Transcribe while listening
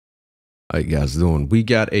How you guys doing? We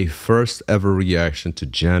got a first ever reaction to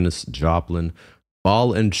JANIS Joplin,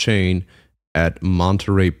 Ball and Chain at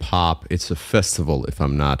Monterey Pop. It's a festival, if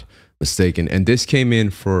I'm not mistaken. And this came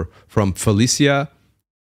in from Felicia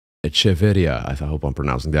Echeverria. I hope I'm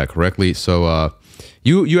pronouncing that correctly. So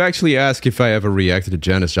you actually asked if I ever reacted to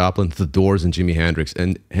JANIS Joplin, The Doors, and Jimi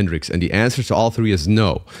Hendrix, and the answer to all three is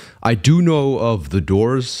no. I do know of The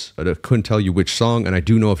Doors, but I couldn't tell you which song, and I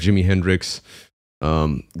do know of Jimi Hendrix.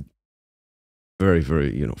 Very,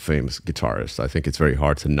 very, famous guitarist. I think it's very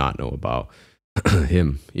hard to not know about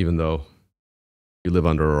him, even though you live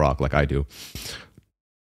under a rock like I do.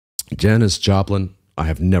 JANIS Joplin, I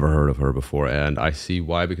have never heard of her before, and I see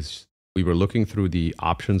why, because we were looking through the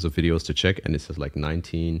options of videos to check, and it says like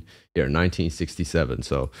 1967,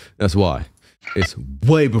 so that's why. It's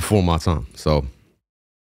way before my time, so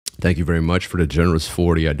thank you very much for the generous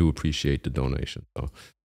 40. I do appreciate the donation. So I'm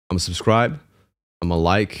gonna subscribe. I'm a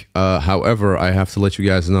like. However, I have to let you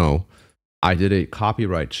guys know, I did a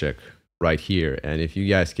copyright check right here, and if you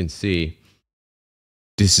guys can see,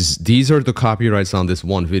 these are the copyrights on this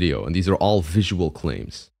one video, and these are all visual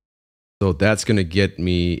claims. So that's gonna get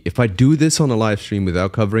me, if I do this on a live stream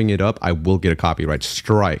without covering it up, I will get a copyright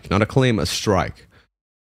strike. Not a claim, a strike.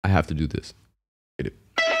 I have to do this. Get it.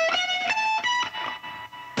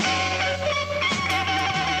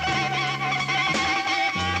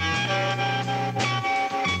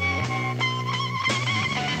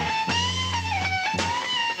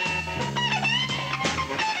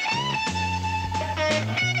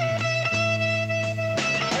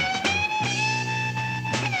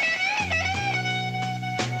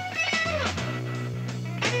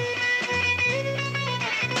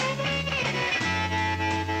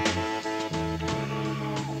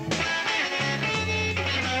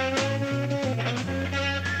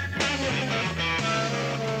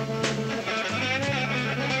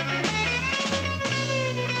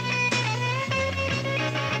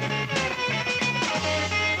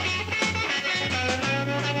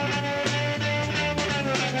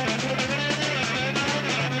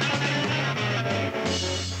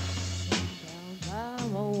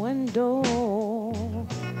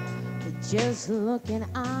 Just looking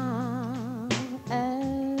out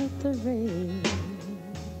at the rain.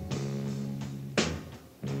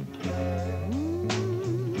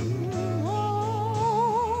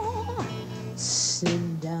 Oh,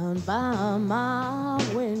 sitting down by my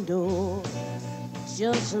window,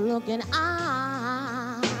 just looking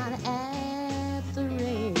out at the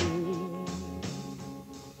rain.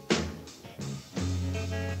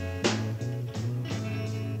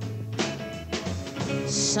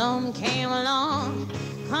 Some came along,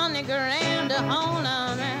 honey, grabbed a hold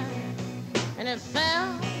on me, and it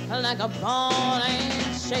fell like a ball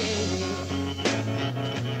and chain.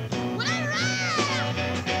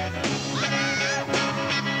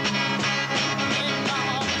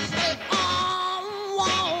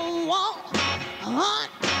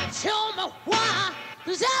 Tell me why,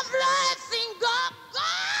 'cause everything got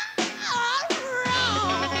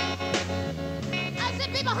wrong. I said,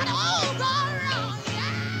 people, honey, all got wrong.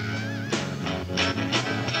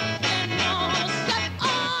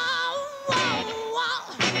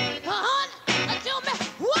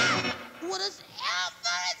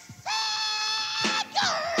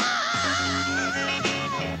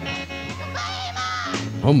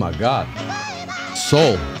 Oh my God.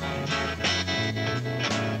 Soul.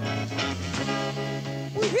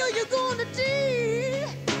 Well, here you're gonna do,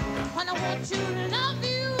 and I want to love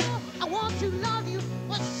you. I want to love you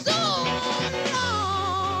for so long.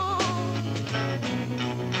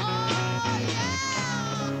 Oh,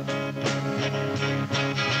 yeah.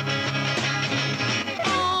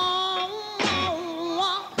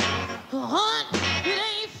 Oh, honey, it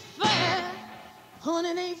ain't fair. Honey,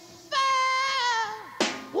 it ain't fair.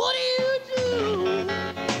 What do you do?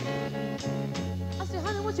 I said,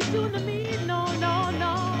 honey, what you doing to me? No, no,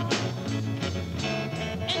 no.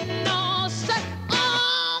 And no, said,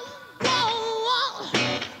 oh,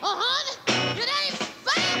 honey, it ain't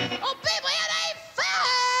fair. Oh, baby, it ain't fair.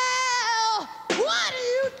 What do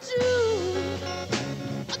you do?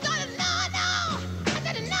 I got it, no, no. I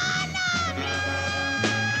got it, no, no,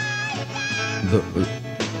 no.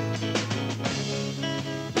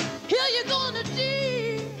 Here you're gonna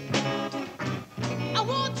do. I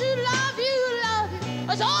want to love you.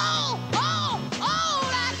 That's all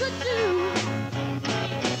I could do.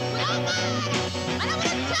 But oh God, and I'm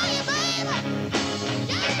gonna tell you, baby,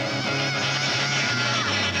 yeah.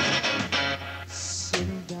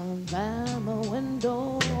 Sitting down by my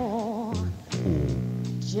window,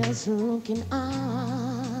 just looking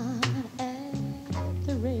out at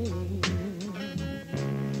the rain.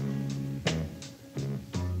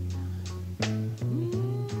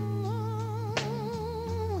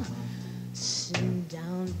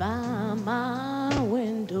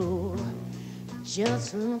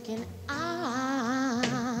 just looking at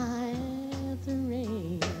the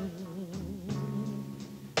rain.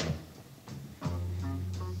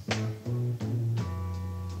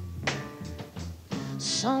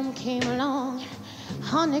 Some came along,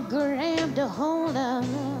 100 grams to hold up,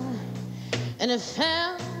 and it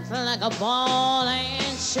felt like a ball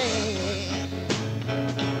and chain.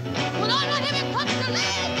 Well, all right, here it comes to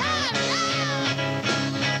lay time down.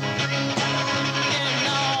 And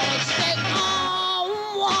all say, oh,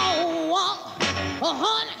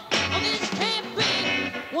 honey, oh, this can't be.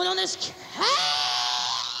 Well, on this can't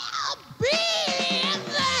be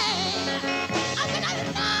thing. I said, no.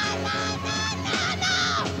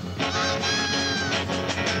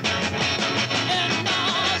 And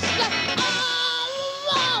all say,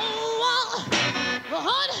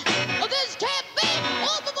 honey, oh, this can't be.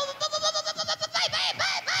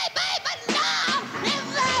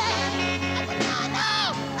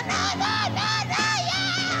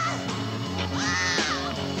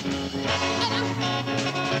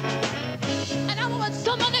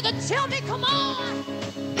 Tell me, come on.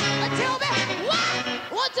 Tell me why.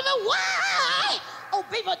 What tell me why? Oh,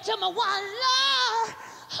 people, tell me why love,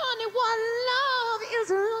 honey, why love is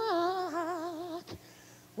like.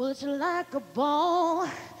 Well, it's like a ball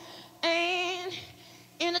and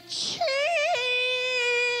in a chain.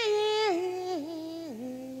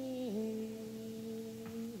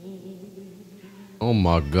 Oh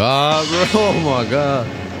my God, bro. Oh my God.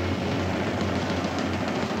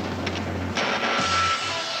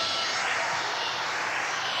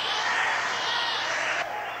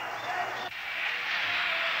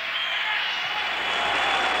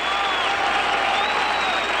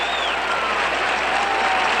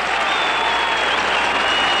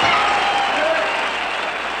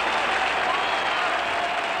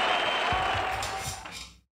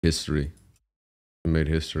 History. We made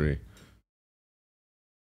history.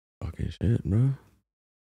 Fucking shit, bro.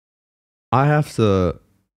 I have to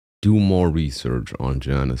do more research on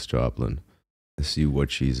Janis Joplin to see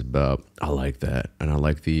what she's about. I like that. And I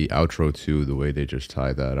like the outro too, the way they just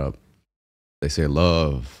tie that up. They say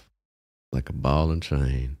love like a ball and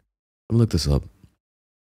chain. Let me look this up.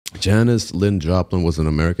 Janis Lynn Joplin was an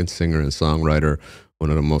American singer and songwriter, one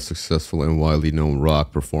of the most successful and widely known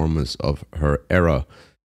rock performers of her era.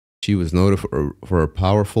 She was noted for her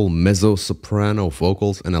powerful mezzo-soprano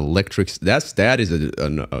vocals and electric. That is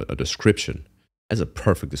a description. That's a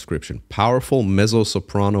perfect description. Powerful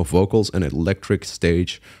mezzo-soprano vocals and electric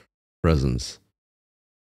stage presence.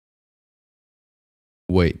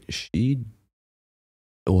 Wait, she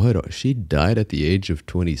died at the age of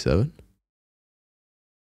 27?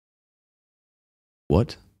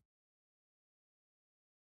 What?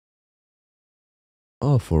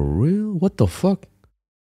 Oh, for real? What the fuck?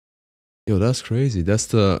 Yo, that's crazy. That's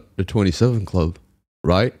the 27 Club,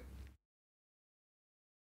 right?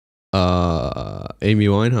 Amy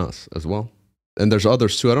Winehouse as well. And there's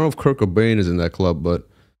others too. I don't know if Kurt Cobain is in that club, but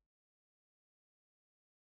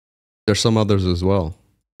there's some others as well.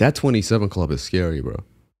 That 27 Club is scary, bro.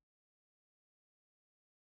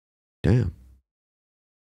 Damn.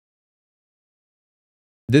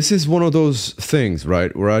 This is one of those things,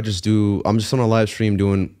 right? Where I'm just on a live stream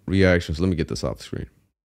doing reactions. Let me get this off the screen.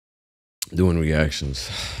 Doing reactions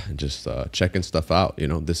and just checking stuff out. You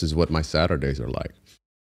know, this is what my Saturdays are like,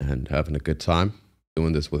 and having a good time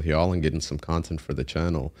doing this with y'all and getting some content for the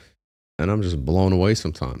channel. And I'm just blown away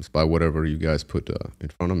sometimes by whatever you guys put in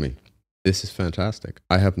front of me. This is fantastic.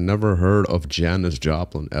 I have never heard of Janis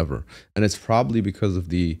Joplin ever, and it's probably because of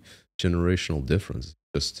the generational difference.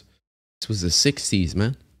 Just this was the 60s,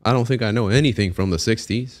 man. I don't think I know anything from the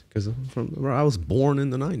 60s because I was born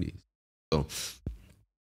in the 90s. So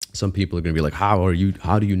some people are going to be like, how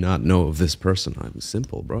do you not know of this person? I'm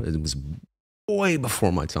simple, bro. It was way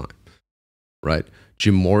before my time, right?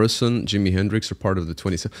 Jim Morrison, Jimi Hendrix are part of the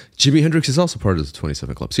 27. Jimi Hendrix is also part of the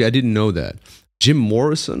 27 Club. See, I didn't know that. Jim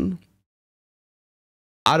Morrison,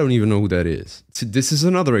 I don't even know who that is. See, this is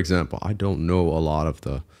another example. I don't know a lot of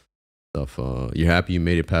the stuff. You happy you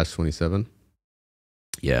made it past 27?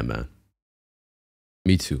 Yeah, man.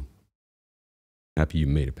 Me too. Happy you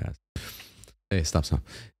made it past. Hey, stop.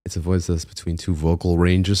 It's a voice that's between two vocal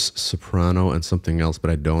ranges, soprano and something else, but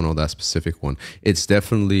I don't know that specific one. It's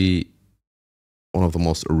definitely one of the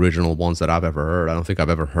most original ones that I've ever heard. I don't think I've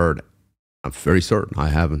ever heard. I'm very certain I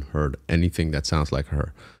haven't heard anything that sounds like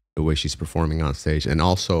her, the way she's performing on stage. And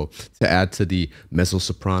also to add to the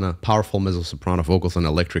mezzo-soprano, powerful mezzo-soprano vocals and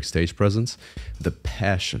electric stage presence, the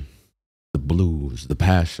passion, the blues, the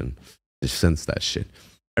passion, just sense that shit.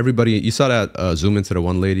 Everybody, you saw that zoom into the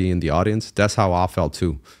one lady in the audience? That's how I felt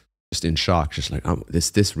too. just in shock, just like,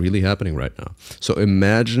 is this really happening right now? So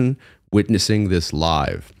imagine witnessing this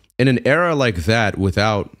live in an era like that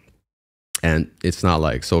without, and it's not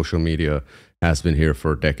like social media has been here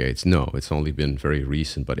for decades. No, it's only been very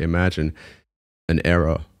recent. But imagine an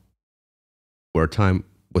era where time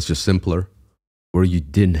was just simpler, where you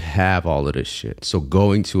didn't have all of this shit. So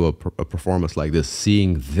going to a performance like this,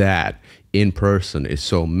 seeing that in person is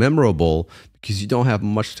so memorable because you don't have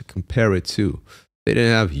much to compare it to. They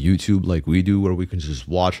didn't have YouTube like we do, where we can just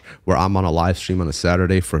watch, where I'm on a live stream on a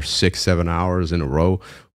Saturday for 6-7 hours in a row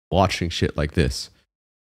watching shit like this,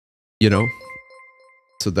 you know?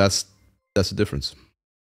 So that's the difference.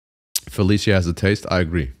 Felicia has a taste. I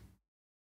agree.